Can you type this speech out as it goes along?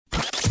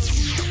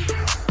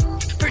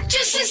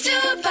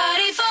producers do a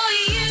party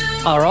for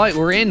you. All right,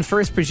 we're in.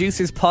 First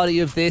producers potty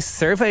of this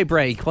survey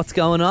break. What's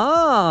going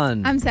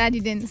on? I'm sad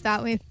you didn't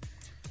start with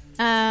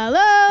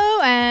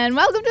hello and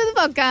welcome to the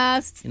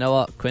podcast. You know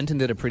what? Quentin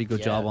did a pretty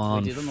good job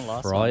on we did on the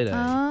last Friday.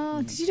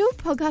 Oh, did you do a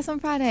podcast on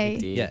Friday?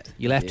 Yeah,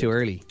 you left too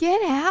early.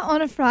 Get out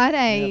on a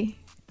Friday.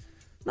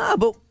 No,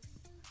 but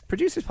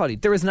producers potty.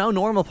 There was no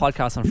normal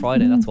podcast on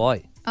Friday. That's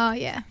why. Oh,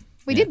 yeah.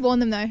 We did warn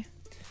them, though.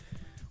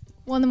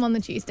 Warn them on the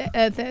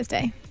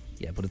Thursday.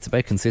 Yeah, but it's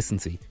about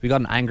consistency. We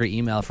got an angry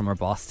email from our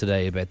boss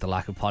today about the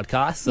lack of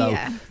podcasts. So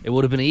Yeah. it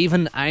would have been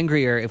even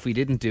angrier if we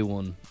didn't do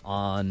one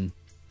on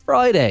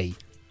Friday.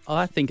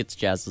 I think it's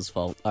Jazz's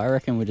fault. I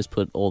reckon we just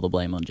put all the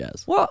blame on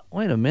Jazz. What?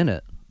 Wait a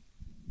minute.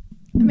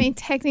 I mean,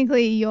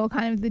 technically, you're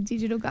kind of the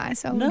digital guy,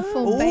 so I would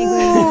fall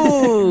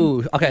vaguely.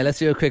 Ooh. Okay, let's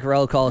do a quick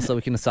roll call so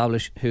we can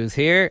establish who's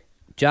here.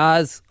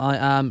 Jazz, I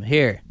am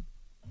here.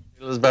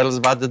 Battles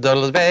about the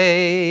doodles,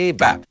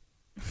 babe.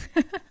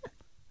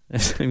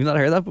 Have you not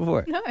heard that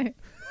before? No.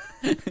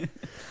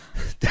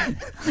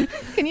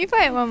 Can you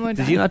play it one more time?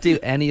 Did you not do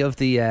any of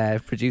the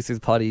producers'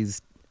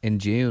 potties in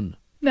June?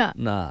 No.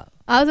 Nah.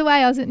 I was away.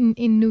 I was in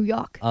New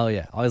York. Oh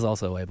yeah, I was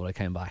also away, but I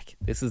came back.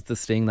 This is the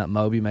sting that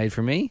Moby made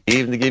for me.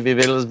 Even to give you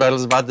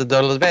battles about the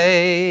doodles,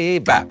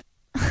 babe.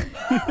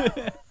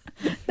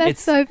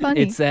 That's so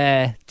funny. It's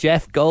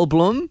Jeff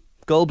Goldblum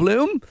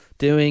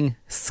doing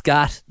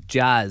scat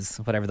jazz,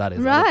 whatever that is.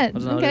 Right, I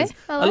don't know what okay. it is.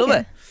 I I like love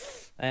it.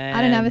 it.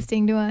 I don't have a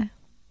sting, do I?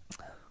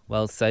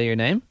 Well, say your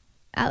name.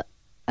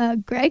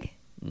 Greg?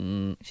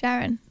 Mm.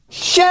 Sharon.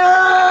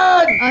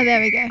 Sharon! Oh,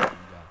 there we go.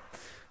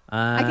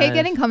 I keep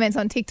getting comments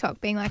on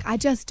TikTok being like, I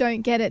just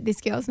don't get it. This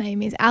girl's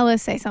name is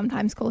Alice. They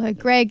sometimes call her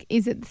Greg.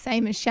 Is it the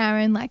same as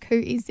Sharon? Like, who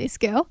is this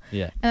girl?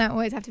 Yeah. And I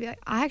always have to be like,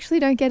 I actually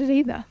don't get it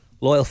either.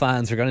 Loyal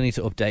fans are going to need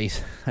to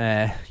update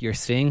your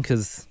sting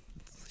because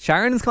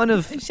Sharon's kind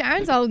of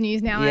Sharon's old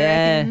news now,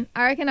 Yeah.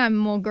 I reckon I'm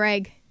more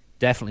Greg.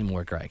 definitely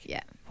more Greg.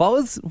 Yeah.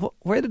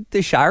 Where did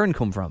the Sharon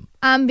come from?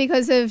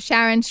 Because of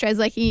Sharon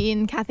Strzelecki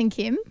in Kath and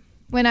Kim.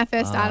 When I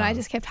first started, I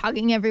just kept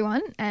hugging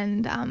everyone.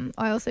 And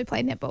I also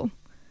played netball.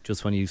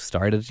 Just when you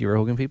started, you were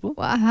hugging people?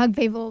 Well, I hug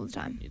people all the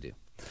time. You do.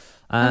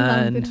 I love a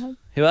And good hug.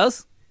 who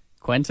else?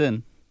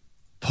 Quentin.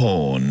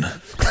 Porn.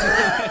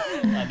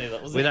 I knew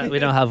that was We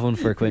don't have one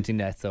for Quentin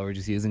yet, so we're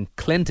just using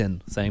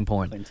Clinton saying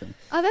porn. Quentin.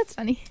 Oh, that's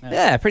funny.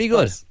 Yeah, pretty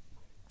good.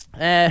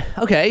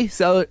 Okay,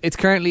 so it's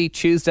currently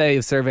Tuesday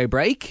of survey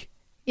break.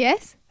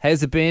 Yes.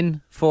 How's it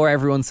been for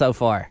everyone so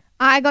far?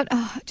 I got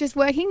just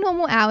working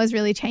normal hours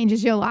really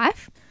changes your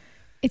life.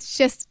 It's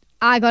just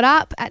I got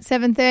up at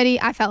 7:30.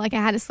 I felt like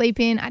I had to sleep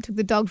in. I took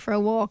the dog for a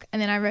walk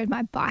and then I rode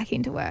my bike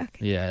into work.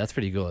 Yeah, that's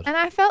pretty good. And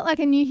I felt like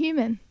a new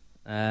human.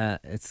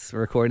 It's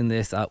recording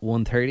this at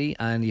 1:30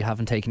 and you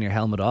haven't taken your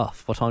helmet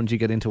off. What time did you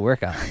get into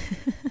work at?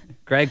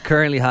 Greg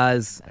currently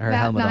has her About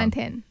helmet on.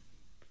 9:10.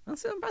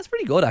 That's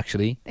pretty good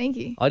actually. Thank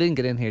you. I didn't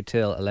get in here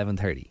till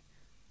 11:30.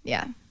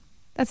 Yeah,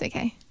 that's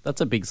okay. That's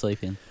a big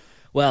sleep in.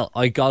 Well,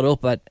 I got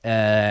up at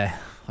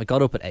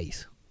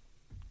 8.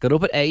 Got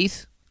up at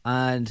 8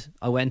 and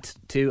I went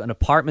to an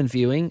apartment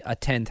viewing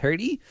at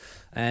 10:30.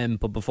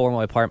 But before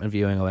my apartment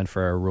viewing, I went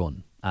for a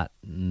run at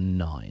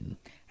 9.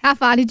 How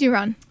far did you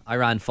run? I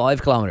ran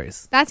 5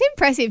 kilometers. That's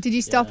impressive. Did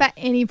you stop at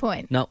any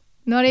point? No,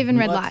 Not even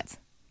red What? lights.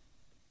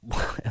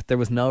 there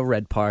was no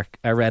red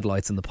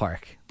lights in the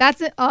park.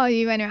 That's it. Oh,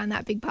 you went around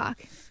that big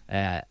park.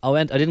 I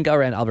didn't go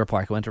around Albert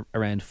Park. I went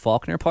around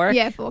Faulkner Park.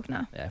 Yeah,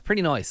 Faulkner. Yeah,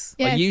 pretty nice.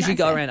 Yeah, I it's usually nice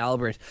go there. around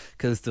Albert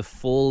because the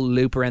full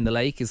loop around the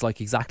lake is like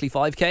exactly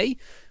 5k,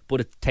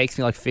 but it takes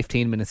me like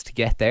 15 minutes to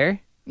get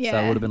there. So it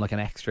Yeah. would have been like an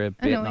extra bit.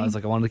 And I Annoying. was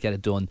like, I wanted to get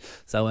it done.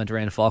 So I went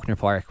around Faulkner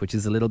Park, which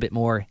is a little bit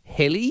more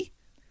hilly,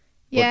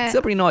 but Yeah.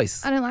 still pretty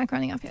nice. I don't like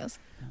running up hills.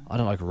 I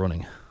don't like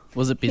running.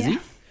 Was it busy? Yeah.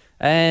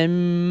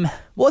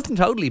 Wasn't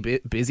totally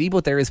busy,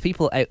 but there is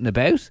people out and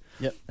about.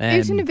 Yep.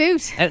 Boot in a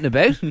boot. Out and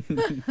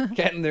about,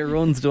 getting their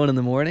runs done in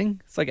the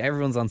morning. It's like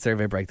everyone's on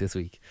survey break this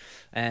week.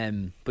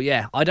 But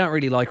yeah, I don't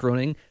really like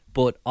running,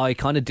 but I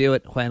kind of do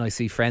it when I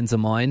see friends of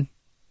mine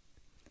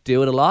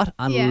do it a lot,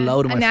 and a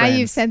load of my and now friends.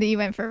 you've said that you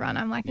went for a run.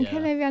 I'm like, okay, Yeah.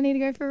 maybe I need to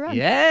go for a run.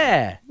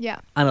 Yeah. Yeah.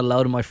 And a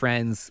load of my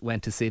friends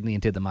went to Sydney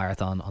and did the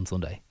marathon on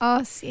Sunday.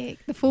 Oh, sick.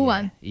 The full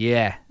one.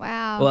 Yeah.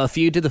 Wow. Well, a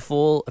few did the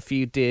full, a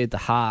few did the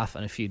half,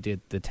 and a few did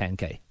the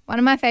 10k. One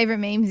of my favourite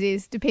memes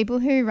is, do people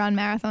who run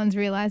marathons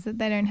realise that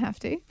they don't have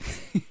to?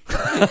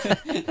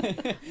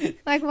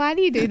 Like, why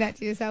do you do that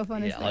to yourself,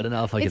 honestly? Yeah, I don't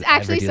know if I could It's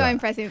actually ever do so that.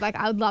 impressive. Like,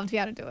 I would love to be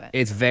able to do it.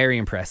 It's very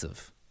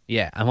impressive.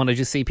 Yeah, and when I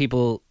just see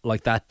people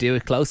like that do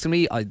it close to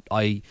me,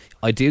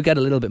 I do get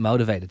a little bit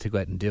motivated to go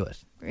out and do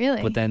it.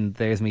 Really? But then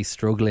there's me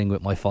struggling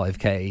with my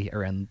 5k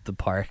around the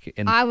park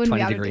in I wouldn't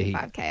 20 be able degree to do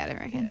heat. 5k, I don't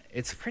reckon.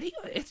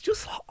 It's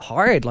just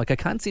hard. Like I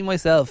can't see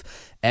myself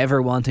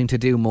ever wanting to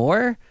do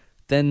more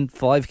than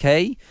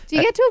 5k. Do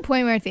you get to a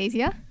point where it's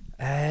easier?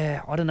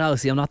 I don't know.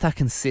 See, I'm not that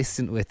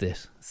consistent with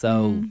it.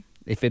 So Hmm.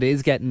 if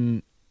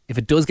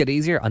it does get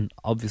easier, and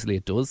obviously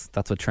it does,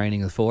 that's what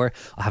training is for,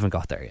 I haven't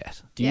got there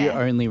yet. Do you Yeah.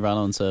 only run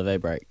on survey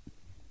break?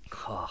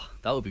 Oh,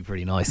 that would be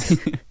pretty nice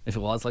if it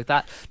was like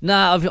that.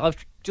 Nah,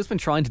 just been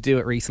trying to do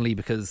it recently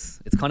because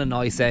it's kind of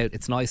nice out.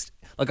 It's nice.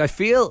 Like, I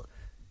feel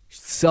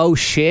so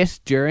shit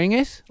during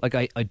it. Like,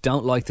 I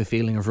don't like the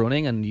feeling of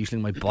running, and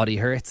usually my body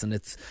hurts and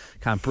it's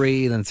can't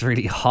breathe and it's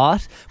really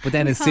hot. But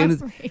then as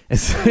soon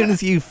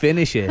as you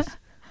finish it,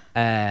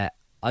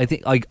 I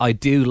think I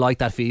do like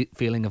that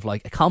feeling of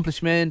like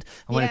accomplishment,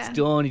 and when it's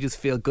done, you just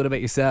feel good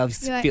about yourself.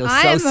 You just feel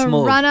I so am a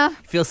smug. runner.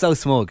 You feel so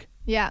smug.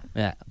 Yeah.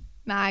 Yeah.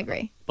 No, I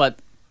agree. But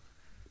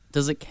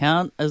does it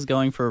count as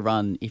going for a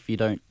run if you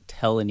don't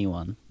tell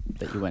anyone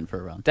that you went for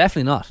a run?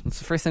 Definitely not. That's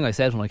the first thing I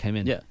said when I came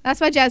in. Yeah. That's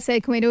why Jazz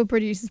said, can we do a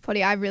producer's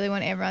potty? I really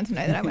want everyone to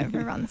know that I went for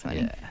a run this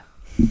morning.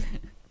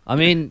 I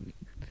mean,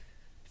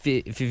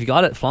 if you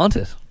got it, flaunt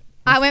it.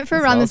 I went for a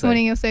That's run all I'll this say.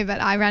 morning also,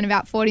 but I ran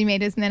about 40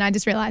 meters and then I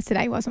just realized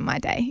today wasn't my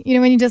day. You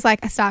know, when you just like,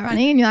 I start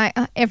running and you're like,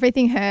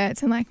 everything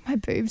hurts and like my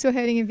boobs were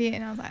hurting a bit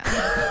and I was like,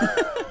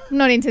 I'm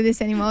not into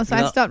this anymore. So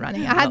I stopped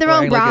running. I had the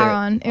wrong bra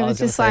on. It was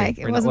just like,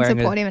 it wasn't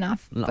supportive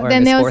enough. But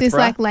then there was this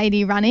like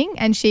lady running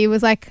and she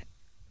was like,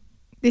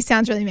 this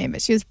sounds really mean,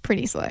 but she was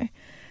pretty slow.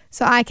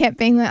 So I kept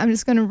being like, I'm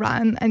just going to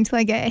run until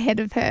I get ahead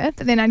of her.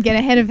 But then I'd get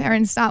ahead of her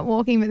and start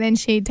walking, but then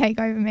she'd take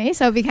over me.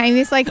 So it became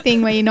this like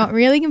thing where you're not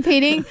really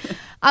competing.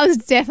 I was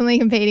definitely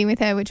competing with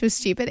her, which was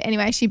stupid.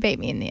 Anyway, she beat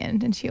me in the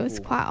end and she was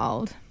quite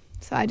old.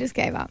 So I just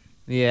gave up.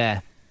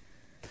 Yeah.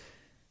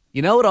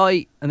 You know what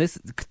and this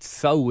is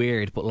so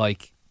weird, but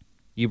like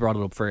you brought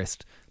it up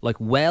first. Like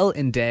well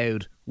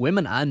endowed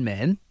women and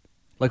men,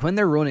 like when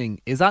they're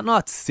running, is that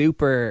not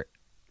super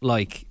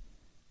like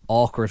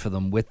awkward for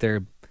them with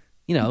their,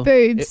 you know,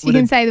 boobs? You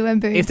can say the word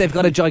boobs. If they've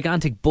got a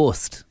gigantic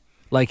bust,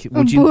 like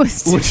would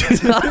bust.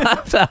 you not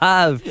have to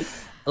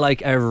have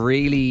like a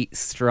really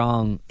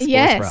strong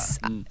sports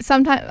bra?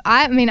 Sometimes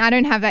I mean I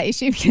don't have that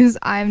issue because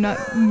I'm not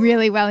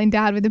really well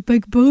endowed with a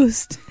big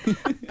boost.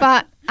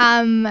 But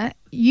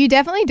you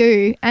definitely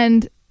do.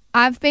 And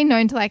I've been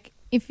known to like,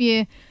 if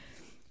you're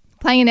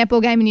playing a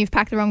netball game and you've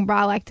packed the wrong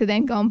bra, like to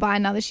then go and buy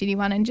another shitty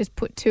one and just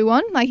put two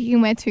on. Like you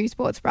can wear two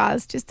sports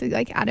bras just to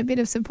like add a bit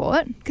of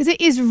support, because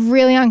it is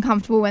really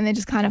uncomfortable when they're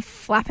just kind of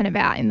flapping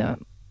about in the...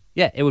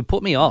 Yeah, it would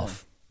put me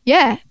off.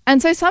 Yeah. And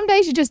so some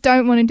days you just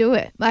don't want to do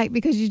it. Like,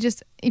 because you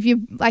just, if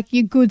you like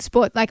you're good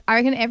sport, like I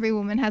reckon every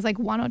woman has like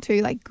one or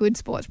two like good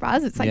sports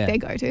bras. It's like their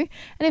go-to. And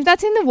if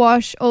that's in the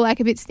wash or like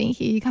a bit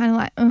stinky, you're kind of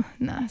like, oh,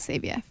 nah,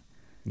 CBF.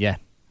 Yeah,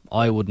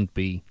 I wouldn't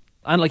be.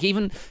 And like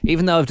even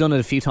though I've done it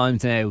a few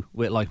times now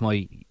with like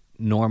my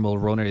normal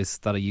runners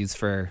that I use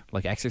for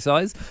like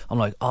exercise, I'm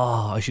like,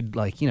 oh, I should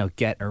like, you know,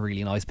 get a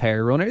really nice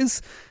pair of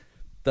runners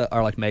that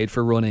are like made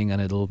for running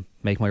and it'll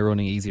make my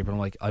running easier. But I'm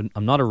like,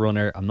 I'm not a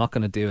runner. I'm not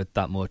going to do it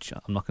that much.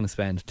 I'm not going to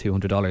spend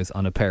 $200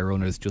 on a pair of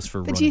runners just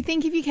for running. But do you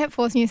think if you kept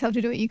forcing yourself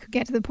to do it, you could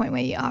get to the point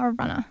where you are a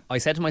runner? I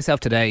said to myself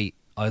today,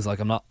 I was like,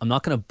 I'm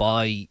not going to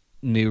buy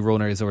new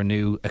runners or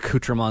new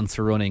accoutrements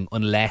for running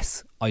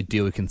unless I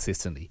do it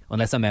consistently,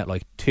 unless I'm out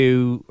like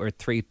 2 or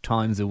 3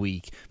 times a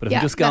week. But if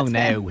I'm just going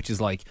now, which is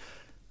like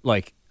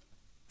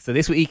so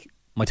this week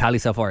my tally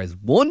so far is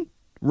 1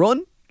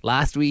 run.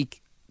 Last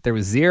week there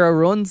was 0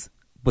 runs,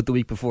 but the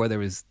week before there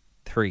was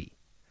 3.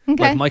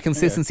 Okay. Like my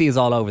consistency is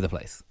all over the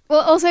place.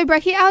 Well, also,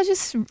 Brecky, I'll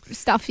just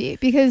stuff you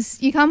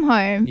because you come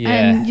home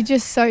and you're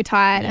just so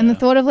tired, and the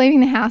thought of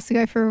leaving the house to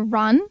go for a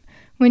run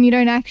when you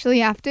don't actually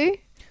have to.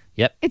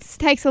 Yep. It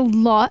takes a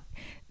lot.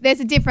 There's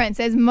a difference.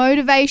 There's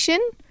motivation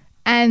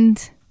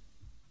and...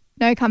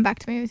 No, come back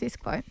to me with this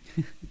quote.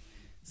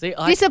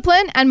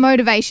 Discipline and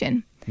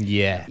motivation.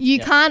 Yeah. You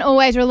can't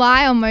always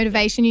rely on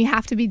motivation. You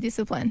have to be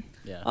disciplined.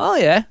 Yeah. Oh,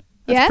 yeah.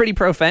 That's pretty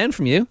profound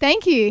from you.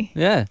 Thank you.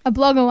 Yeah. A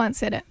blogger once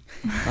said it.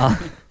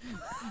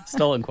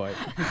 Stolen quote.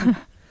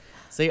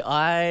 See,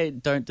 I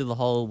don't do the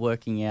whole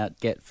working out,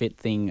 get fit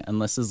thing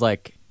unless there's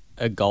like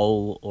a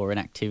goal or an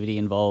activity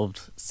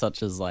involved,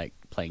 such as like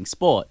playing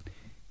sport.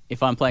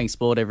 If I'm playing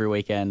sport every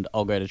weekend,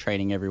 I'll go to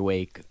training every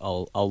week.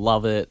 I'll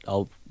love it.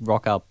 I'll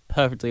rock up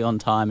perfectly on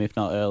time, if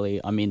not early.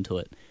 I'm into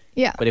it.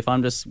 Yeah. But if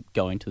I'm just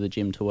going to the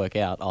gym to work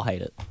out, I'll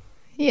hate it.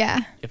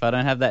 Yeah. If I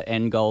don't have that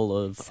end goal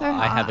of So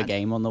I have a hard.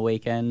 game on the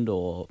weekend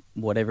or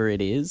whatever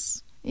it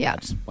is, Yeah. I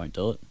just won't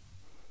do it.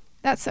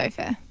 That's so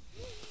fair.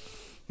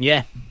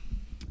 Yeah.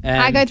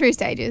 I go through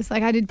stages.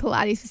 Like I did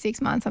Pilates for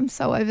 6 months. I'm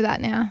so over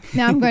that now.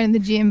 Now I'm going to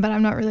the gym, but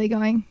I'm not really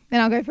going. Then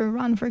I'll go for a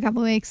run for a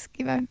couple of weeks,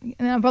 and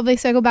then I'll probably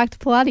circle back to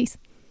Pilates.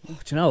 Do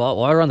you know what?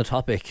 While we're on the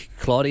topic,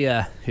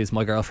 Claudia, who's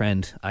my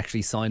girlfriend,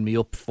 actually signed me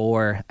up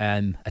for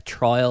a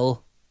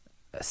trial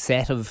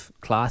set of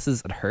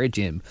classes at her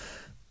gym.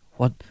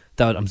 What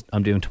that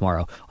I'm doing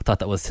tomorrow. I thought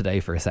that was today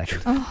for a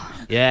second.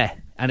 Oh. Yeah,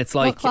 and it's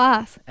like What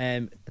class?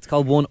 it's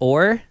called 1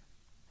 Oar. Have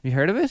you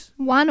heard of it?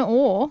 1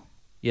 oar,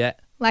 Yeah.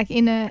 like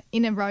in a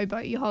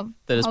rowboat. You hold.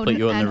 They just hold put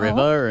you in an the oar.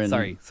 river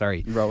and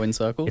Sorry. row in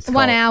circles. It's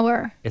 1 called-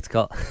 hour. It's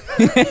called.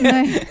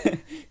 No.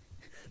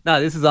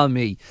 No, this is on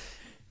me.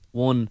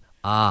 1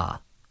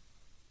 Ah.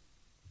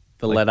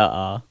 The like- letter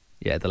R.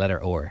 Yeah, the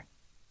letter Or.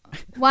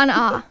 1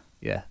 R.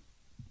 Yeah.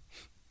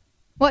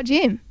 What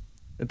gym?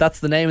 That's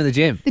the name of the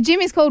gym. The gym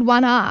is called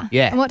 1 R.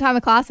 Yeah. And what type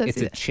of class is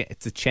It's it?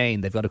 it's a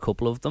chain. They've got a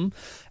couple of them.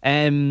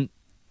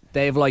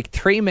 They have like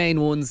three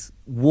main ones.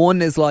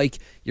 One is like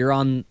you're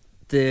on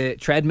the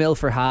treadmill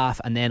for half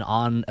and then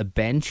on a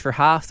bench for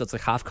half. So it's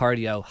like half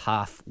cardio,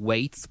 half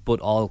weights, but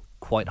all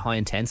quite high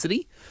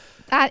intensity.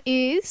 That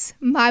is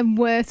my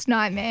worst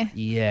nightmare.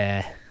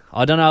 Yeah.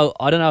 I don't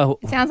know.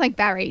 It sounds like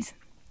Barry's.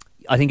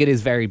 I think it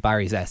is very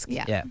Barry's-esque.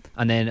 Yeah.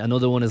 And then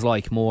another one is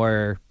like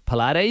more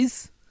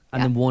Pilates. And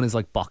Yeah. then one is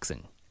like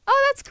boxing.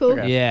 Oh, that's cool.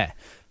 Okay. Yeah.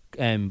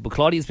 But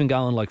Claudia's been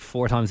going like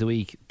 4 times a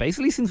week.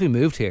 Basically since we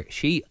moved here.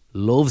 She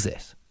loves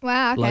it.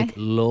 Wow, okay. Like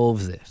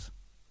loves it.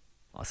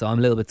 So I'm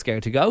a little bit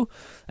scared to go.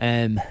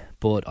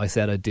 But I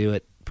said I'd do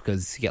it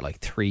because you get like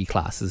 3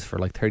 classes for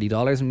like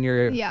 $30 when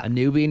you're Yeah. a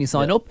newbie and you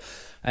sign up.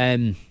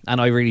 And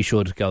I really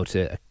should go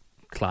to a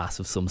class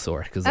of some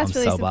sort because I'm That's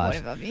really so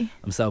supportive bad. of you.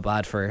 I'm so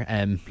bad for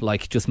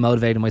like just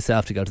motivating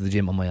myself to go to the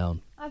gym on my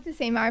own. After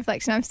seeing my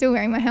reflection, I'm still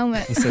wearing my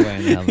helmet. I'm still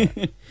wearing the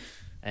helmet.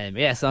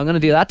 Yeah, so I'm going to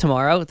do that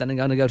tomorrow. Then I'm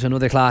going to go to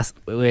another class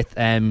with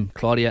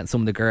Claudia and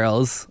some of the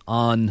girls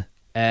on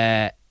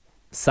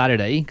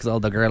Saturday because all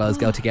the girls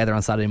go together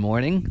on Saturday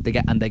morning.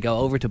 They go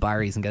over to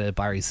Barry's and get a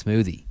Barry's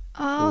smoothie.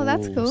 Oh,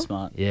 that's Ooh, cool.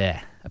 Smart.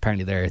 Yeah,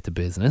 apparently they're at the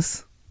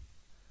business.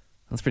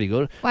 That's pretty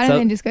good. Why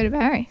don't they just go to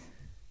Barry's?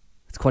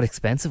 It's quite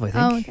expensive, I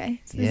think. Oh,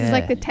 okay. So this is Yeah.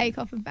 like the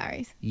takeoff of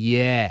Barry's.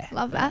 Yeah.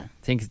 Love that. I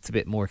think it's a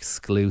bit more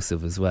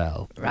exclusive as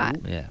well. Right.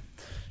 Yeah.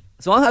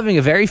 So I'm having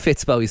a very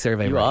Fitspo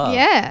survey. You right? are.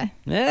 Yeah.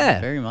 Yeah.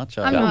 Very much.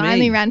 I Go me.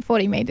 only ran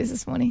 40 metres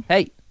this morning,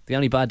 Hey, the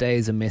only bad day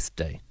is a missed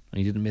day. And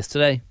you didn't miss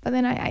today? but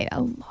then I ate a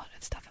lot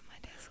of stuff at my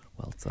desk.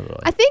 Well, so did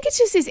I think it's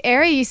just this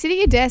area. You sit at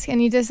your desk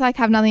and you just like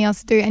have nothing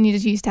else to do and you're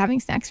just used to having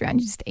snacks around.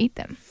 You just eat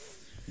them.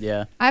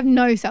 Yeah. I have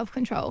no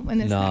self-control when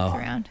there's No. snacks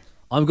around.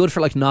 I'm good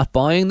for like not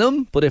buying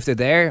them, but if they're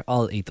there,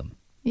 I'll eat them.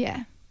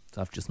 Yeah. So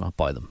I have to just not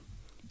buy them.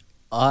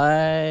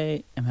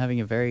 I am having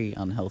a very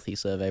unhealthy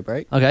survey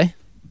break Okay.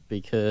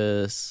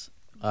 because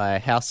I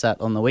house sat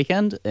on the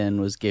weekend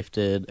and was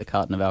gifted a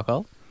carton of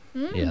alcohol.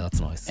 Yeah, that's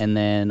nice. And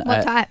then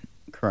What type?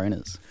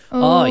 Coronas.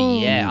 Oh, Ooh,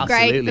 yeah, Great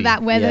absolutely. for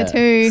that weather Yeah.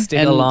 too. Stick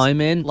a And,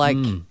 lime in. like,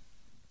 Mm.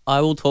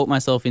 I will talk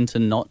myself into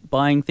not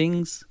buying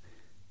things,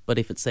 but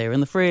if it's there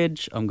in the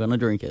fridge, I'm going to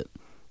drink it.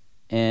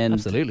 And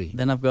Absolutely.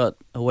 then I've got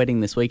a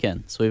wedding this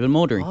weekend, so even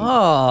more drinking.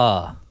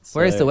 Oh,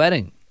 where's So- the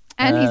wedding?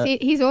 And Uh,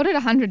 he's ordered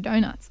 100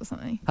 donuts or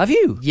something. Have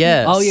you?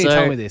 Yeah, Oh, yeah, you so-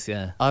 told me this,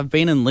 yeah. I've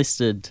been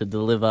enlisted to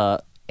deliver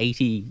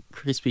 80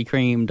 Krispy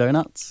Kreme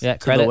donuts Yeah, to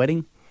credit. the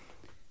wedding.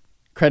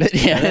 Credit,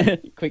 yeah.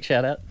 Quick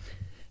shout out.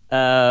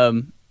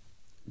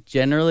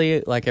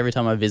 Generally, like every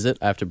time I visit,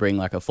 I have to bring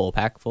like a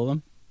 4-pack for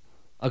them.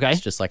 Okay.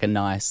 It's just like a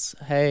nice,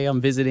 hey, I'm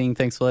visiting,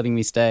 thanks for letting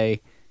me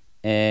stay.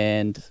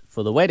 And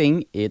for the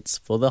wedding, it's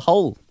for the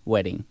whole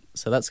wedding.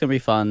 So that's going to be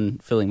fun,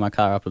 filling my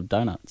car up with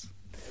donuts.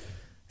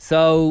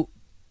 So,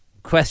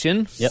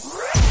 question. Yep.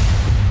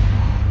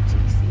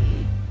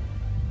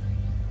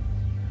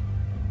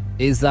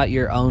 Is that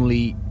your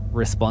only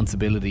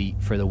responsibility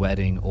for the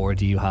wedding, or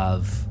do you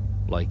have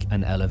like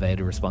an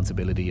elevated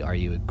responsibility? Are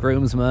you a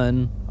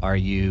groomsman? Are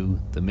you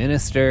the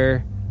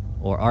minister?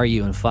 Or are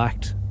you, in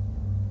fact,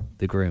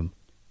 the groom?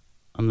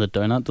 I'm the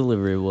donut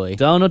delivery boy.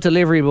 Donut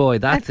delivery boy.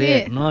 That's That's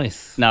it. it.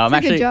 Nice. No, I'm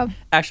That's a good job.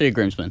 actually a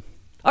groomsman.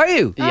 Are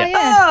you? Oh, yeah.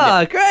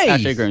 Ah, great.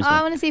 Actually a Oh, groomsman.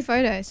 I want to see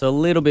photos. So a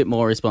little bit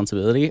more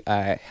responsibility.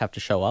 I have to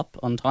show up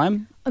on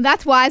time. Well,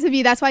 that's wise of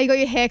you. That's why you got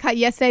your hair cut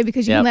yesterday,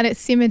 because you Yep. can let it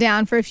simmer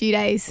down for a few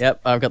days.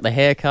 Yep, I've got the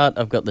haircut.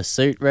 I've got the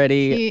suit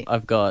ready. Cute.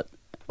 I've got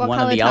What one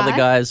of colour the other tie?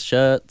 guys'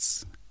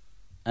 shirts.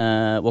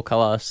 What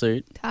color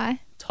suit?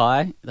 Tie.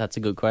 Tie. That's a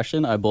good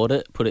question. I bought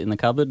it, put it in the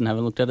cupboard, and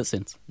haven't looked at it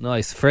since.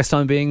 Nice. First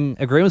time being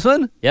a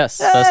groomsman? Yes,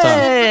 first time.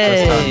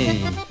 Hey!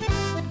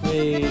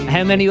 First time.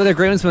 How many other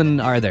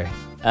groomsmen are there?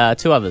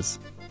 2 others.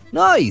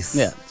 Nice.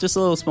 Yeah, just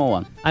a little small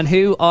one. And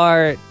who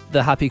are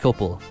the happy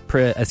couple,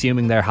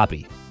 assuming they're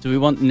happy? Do we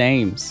want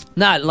names?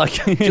 Nah, like,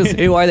 just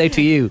who are they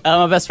to you?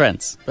 My best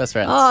friends. Best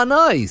friends. Oh,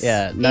 nice.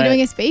 Yeah. Are you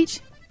doing a speech?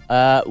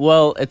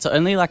 Well, it's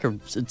only like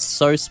it's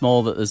so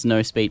small that there's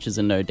no speeches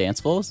and no dance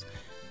floors.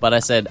 But I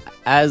said,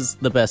 as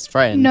the best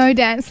friend, No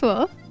dance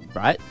floor.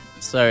 right?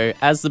 So,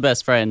 as the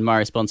best friend, my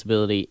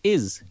responsibility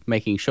is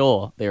making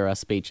sure there are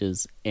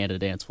speeches and a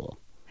dance floor.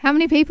 How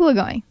many people are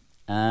going?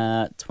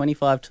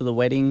 25 to the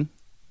wedding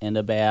and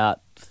about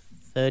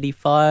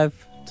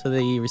 35 to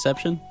the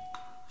reception.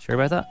 Sure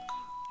about that?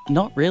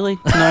 Not really,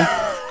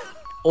 no.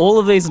 All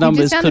of these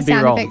numbers done could the be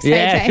sound wrong. effects.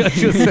 Yeah, Okay.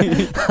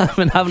 just, I've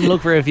been having a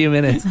look for a few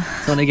minutes.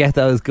 Just want to get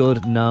those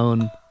good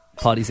known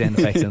potty sound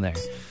effects in there.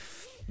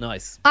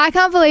 Nice. I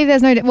can't believe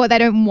there's no. What, they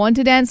don't want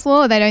a dance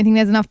floor? Or they don't think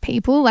there's enough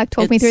people? Like,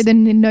 talk me It's- through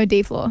the no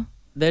D floor.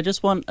 They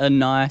just want a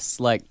nice,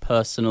 like,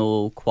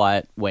 personal,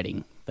 quiet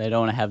wedding. They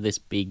don't want to have this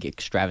big,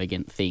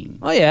 extravagant thing.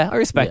 Oh yeah, I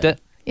respect Yeah.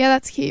 it. Yeah,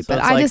 that's cute. So but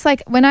it's I like- just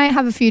like when I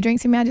have a few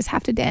drinks in me, I just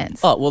have to dance.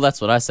 Oh, well, that's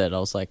what I said. I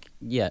was like,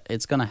 yeah,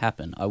 it's going to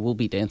happen. I will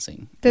be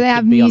dancing. Do It they could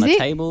have be on a music?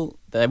 table.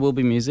 There will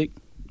be music.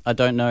 I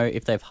don't know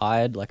if they've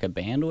hired, like, a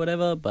band or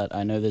whatever, but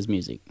I know there's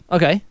music.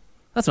 Okay,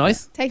 that's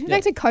nice. Takes me Yeah.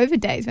 back to COVID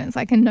days when it's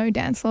like a no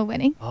dance floor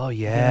wedding. Oh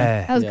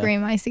yeah. That was Yeah.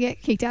 grim. I used to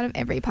get kicked out of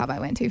every pub I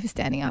went to for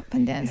standing up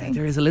and dancing.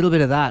 There is a little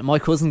bit of that. My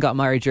cousin got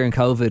married during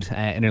COVID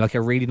in like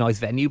a really nice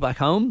venue back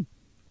home,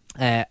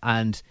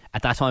 And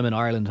at that time in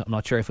Ireland, I'm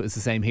not sure if it was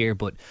the same here,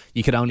 but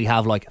you could only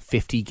have like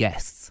 50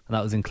 guests, and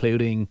that was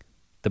including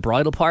the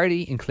bridal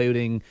party,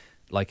 including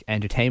like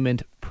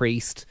entertainment,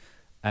 priest.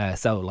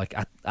 So like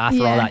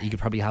after all that, you could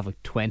probably have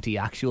like 20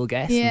 actual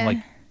guests, and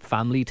like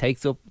family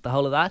takes up the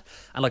whole of that.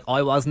 And like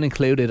I wasn't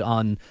included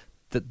on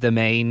the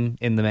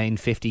main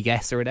 50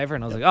 guests or whatever,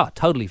 and I was like, oh,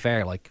 totally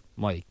fair. Like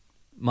my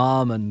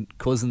mom and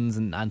cousins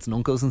and aunts and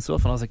uncles and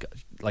stuff, and I was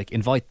like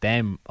invite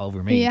them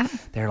over me.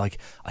 They're like,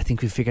 I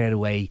think we figured out a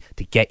way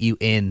to get you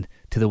in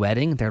to the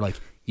wedding. They're like,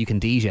 you can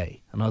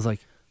DJ, and I was like,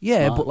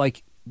 yeah, but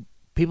like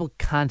people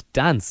can't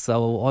dance,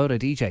 so why would I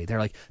DJ? They're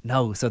like,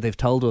 no, so they've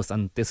told us,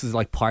 and this is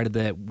like part of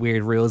the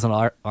weird rules in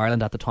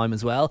Ireland at the time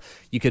as well,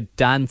 you could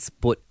dance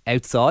but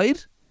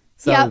outside.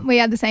 So, we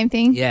had the same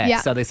thing.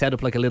 So they set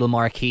up like a little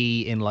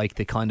marquee in like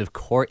the kind of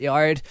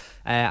courtyard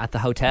at the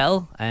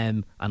hotel,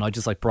 and I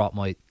just like brought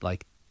my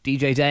like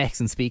DJ decks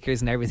and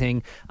speakers and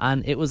everything,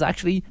 and it was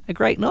actually a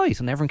great night,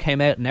 and everyone came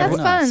out, and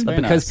everyone, That's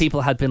fun. because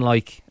people had been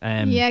like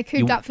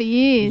cooped up for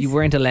years. You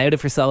weren't allowed it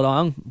for so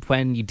long.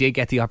 When you did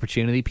get the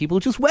opportunity,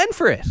 people just went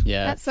for it.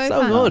 Yeah, that's so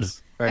so fun. good.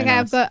 Very Okay,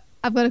 nice.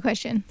 I've got a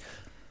question.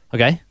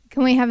 Okay.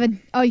 Can we have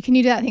can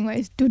you do that thing where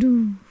it's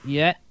doo-doo?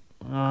 Yeah.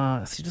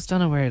 So just don't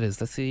know where it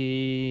is. Let's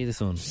see this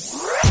one.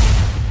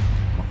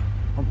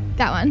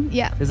 That one,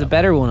 yeah. There's a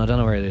better one. I don't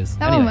know where it is.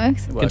 That Anyway, one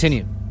works.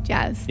 Continue.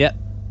 Jazz. Yep.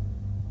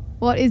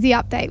 What is the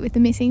update with the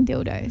missing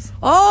dildos?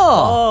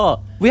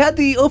 Oh, we had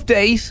the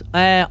update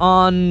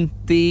on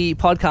the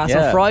podcast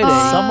on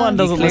Friday. Someone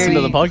doesn't listen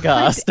to the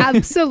podcast.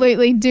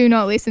 Absolutely do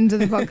not listen to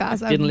the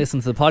podcast. Didn't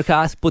listen to the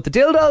podcast, but the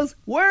dildos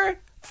were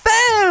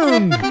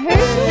found. Who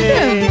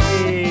found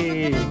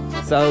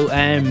them? So,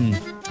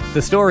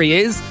 the story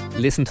is,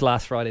 listen to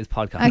last Friday's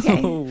podcast.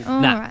 Okay. All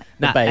right.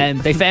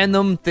 They found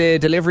them. The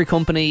delivery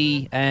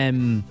company,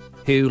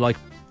 who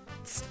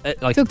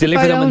Took the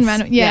delivered photo them and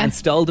ran, yeah. and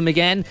stole them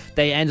again.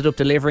 They ended up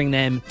delivering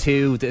them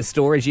to the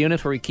storage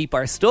unit where we keep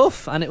our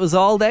stuff, and it was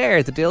all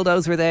there. The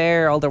dildos were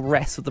there. All the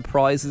rest of the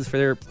prizes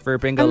for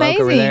Bingo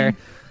Loco were there.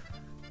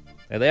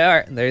 There they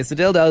are. There's the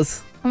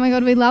dildos. Oh my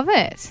god, we love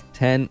it.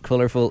 10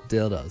 colourful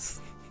dildos.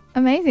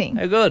 Amazing.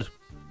 How good.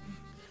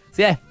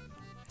 So yeah.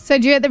 So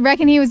do you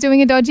reckon he was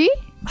doing a dodgy?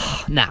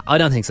 Nah, I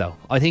don't think so.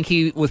 I think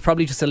he was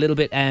probably just a little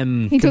bit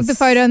He took the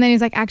photo and then he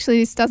was like, actually,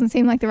 this doesn't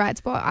seem like the right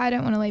spot. I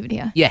don't want to leave it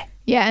here. Yeah.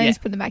 Yeah, and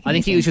just put them back in. I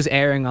think he was just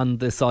erring on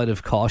the side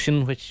of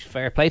caution, which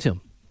fair play to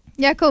him.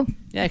 Yeah, cool.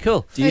 Yeah,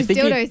 cool. Do you Those think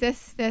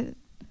dildos, they're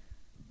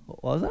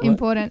What was that?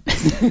 important.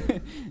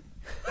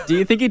 Do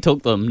you think he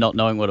took them, not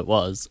knowing what it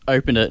was,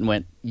 opened it and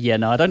went, yeah,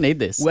 no, I don't need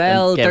this?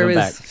 Well, and gave there them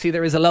is back?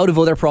 there is a load of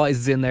other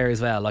prizes in there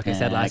as well. Like I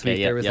said last week,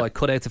 there was like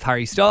cutouts of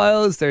Harry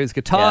Styles, there's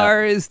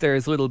guitars,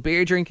 there's little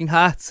beer drinking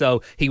hats.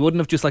 So he wouldn't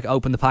have just like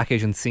opened the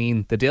package and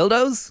seen the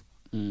dildos.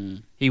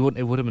 He wouldn't.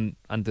 It would have been,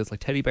 and there's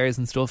like teddy bears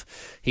and stuff.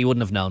 He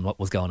wouldn't have known what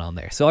was going on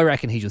there. So I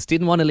reckon he just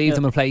didn't want to leave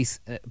them a place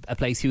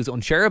he was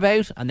unsure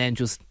about, and then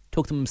just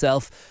took them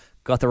himself,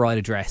 got the right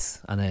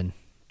address, and then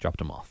dropped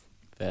them off.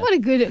 What a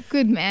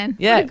good man.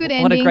 Yeah, What a good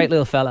ending. what a great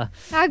little fella.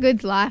 How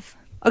good's life?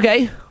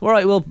 Okay, all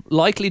right, we'll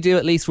likely do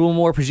at least one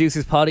more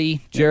Producers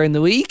Poddy during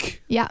the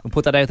week. Yeah. We'll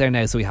put that out there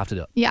now, so we have to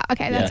do it. Yeah,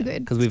 okay, that's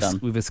good. Because It's done.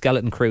 we've a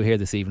skeleton crew here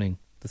this evening.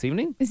 This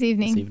evening? This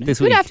evening. This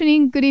Good week.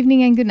 afternoon, good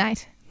evening, and good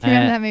night. Do you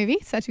remember Uh, that movie?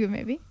 Such a good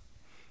movie.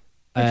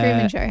 The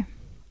Truman Show.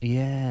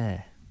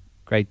 Yeah.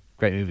 Great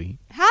movie.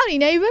 Howdy,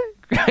 neighbour.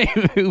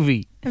 Great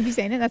movie. Have you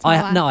seen it? That's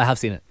my life. No, I have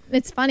seen it.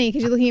 It's funny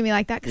because you're looking at me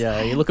like that. 'Cause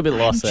Yeah, you look a bit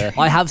lost there.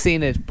 I have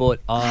seen it, but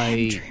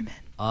Truman.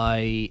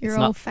 it's You're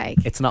not, all fake.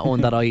 It's not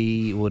one that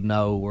I would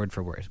know word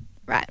for word.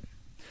 Right.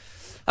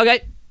 Okay.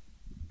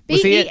 We'll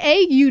see you.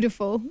 B-E-A,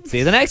 beautiful. See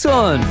you the next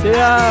one.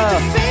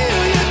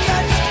 Yeah.